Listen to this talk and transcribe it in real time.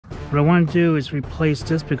What I want to do is replace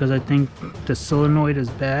this because I think the solenoid is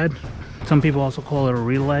bad. Some people also call it a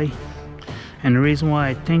relay. And the reason why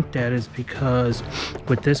I think that is because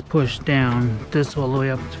with this push down, this all the way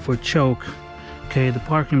up for choke, okay, the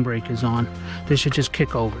parking brake is on. This should just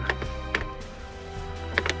kick over.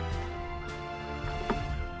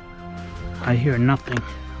 I hear nothing.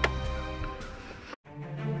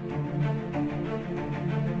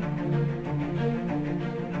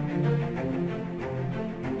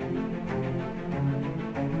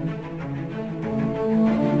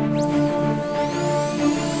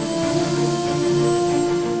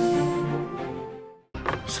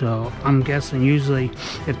 So I'm guessing usually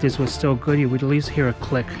if this was still good, you would at least hear a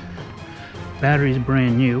click. Battery's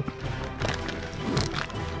brand new.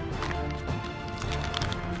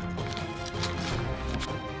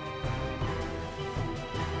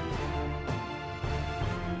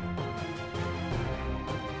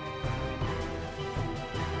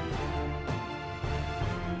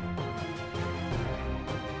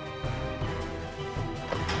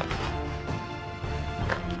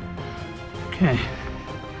 Okay.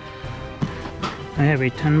 I have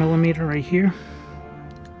a 10mm right here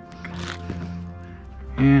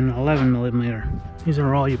and 11mm. These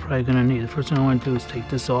are all you're probably going to need. The first thing I want to do is take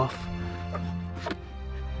this off.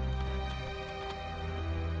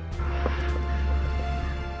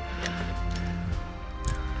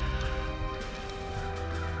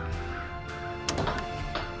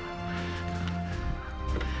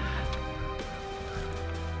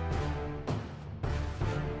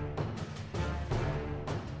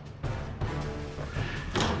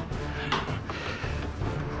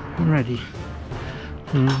 Ready.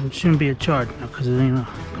 It shouldn't be a charge now because it ain't a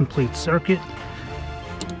complete circuit.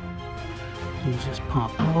 These just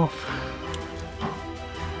pop off.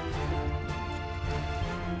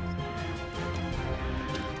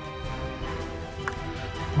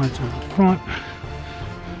 Lights on the front.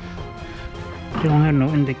 They don't have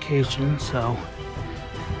no indication, so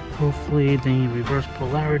hopefully the reverse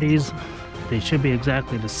polarities, they should be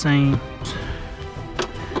exactly the same.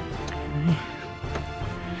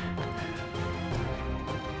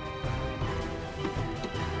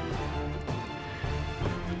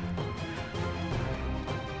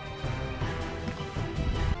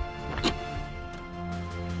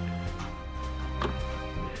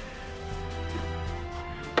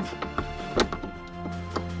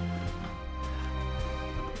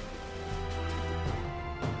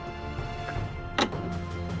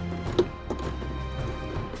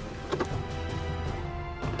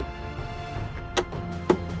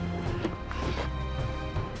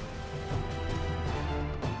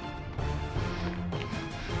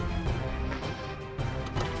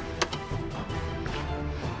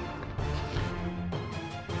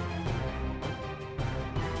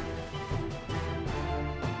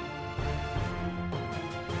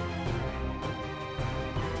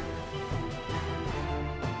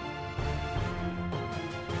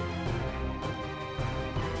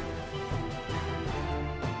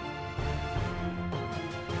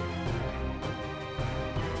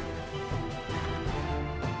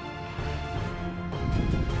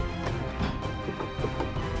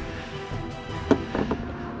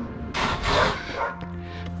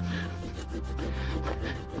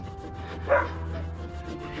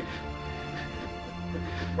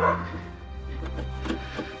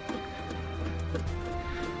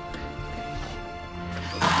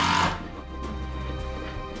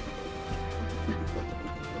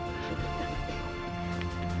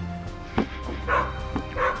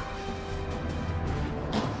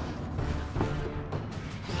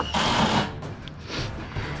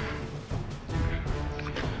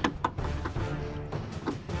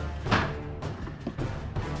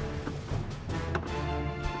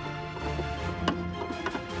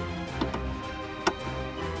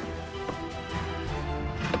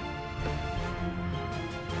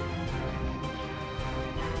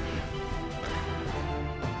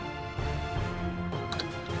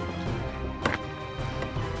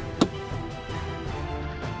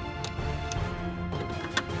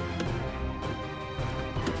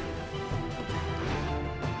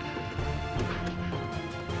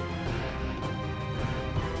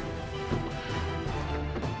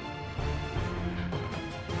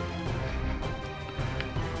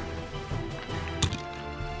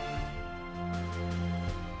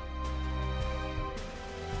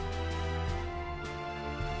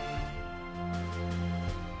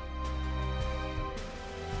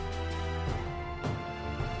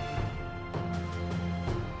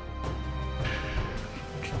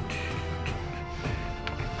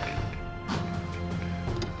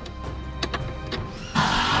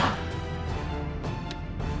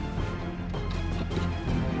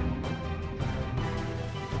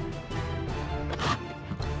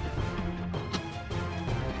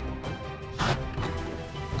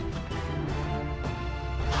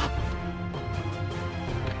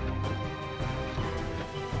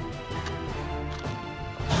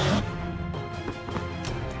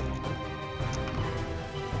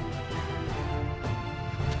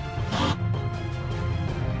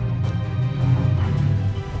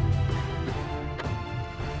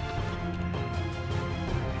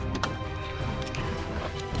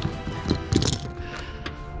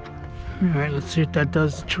 Alright, let's see if that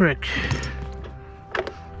does the trick.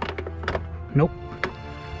 Nope.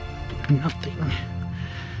 Nothing.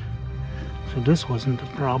 So this wasn't the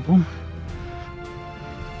problem.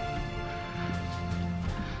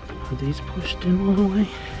 Are these pushed in all the way?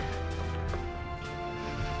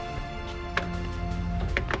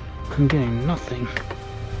 I'm getting nothing.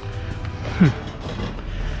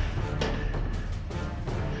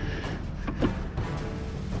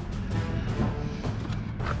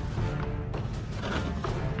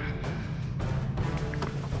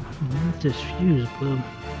 This fuse blew. I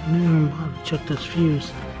didn't even bother to check this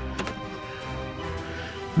fuse.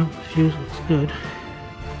 Nope, the fuse looks good.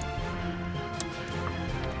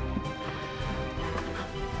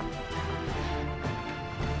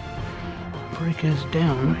 Brake is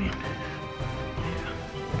down, right?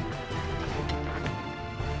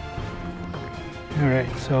 Yeah.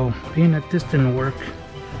 Alright, so being that this didn't work,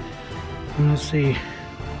 I'm gonna see.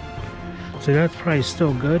 So that's probably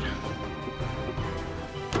still good.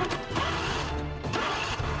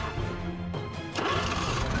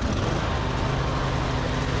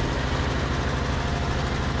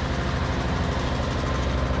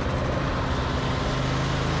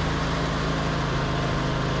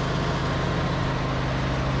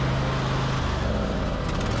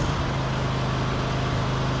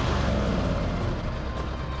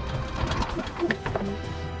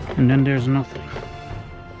 And then there's nothing.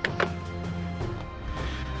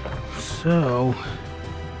 So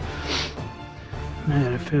I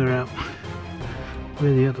gotta figure out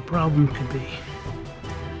where the other problem could be.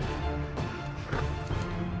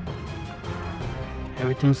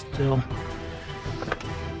 Everything's still,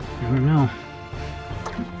 I don't know.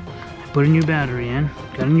 Put a new battery in,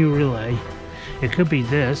 got a new relay. It could be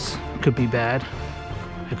this, could be bad.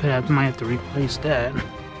 Might have to replace that.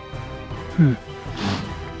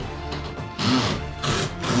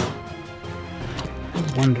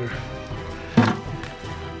 I wonder.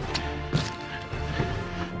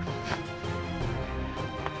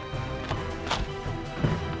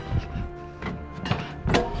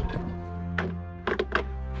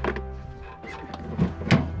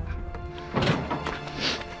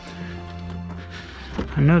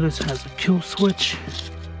 I know this has a kill switch.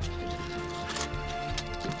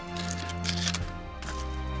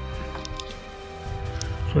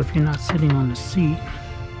 So if you're not sitting on the seat,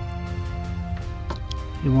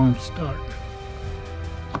 it won't start.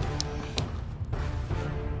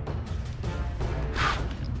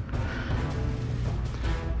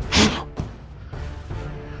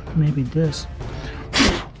 Maybe this.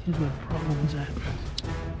 Here's where the problem's at.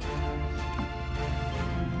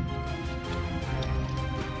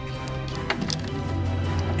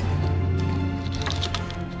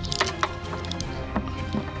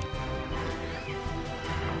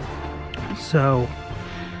 So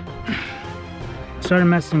I started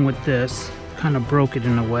messing with this, kind of broke it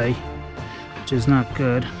in a way, which is not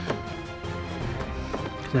good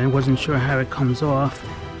because I wasn't sure how it comes off,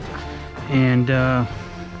 and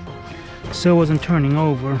still wasn't turning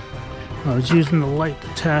over. I was using the light to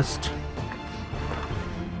test.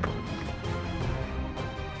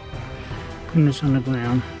 Putting this on the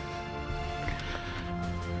ground,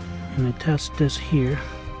 and I test this here.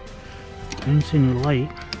 I didn't see any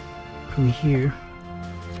light from here,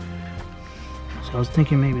 so I was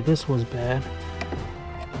thinking maybe this was bad,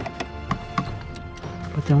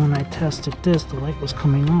 but then when I tested this, the light was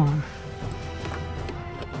coming on.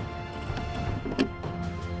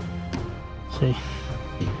 See,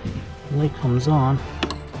 the light comes on,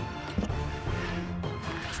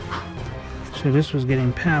 so this was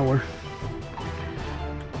getting power.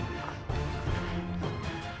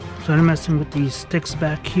 Started messing with these sticks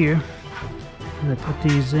back here. I put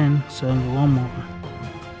these in so the lawnmower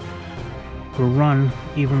will run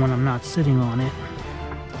even when I'm not sitting on it.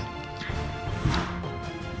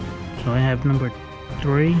 So I have number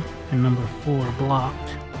 3 and number 4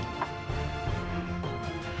 blocked.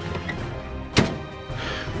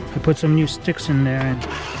 I put some new sticks in there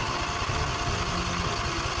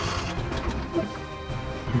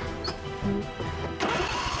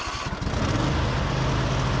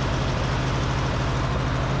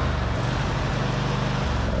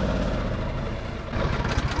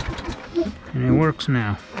and it works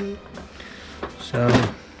now. So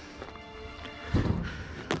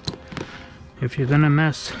if you're gonna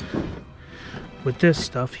mess with this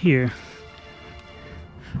stuff here,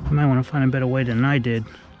 you might want to find a better way than I did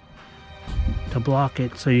to block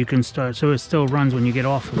it so you can start, so it still runs when you get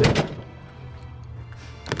off of it.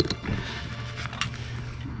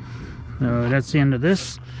 So that's the end of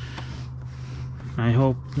this. I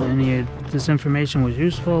hope any of this information was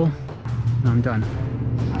useful. I'm done.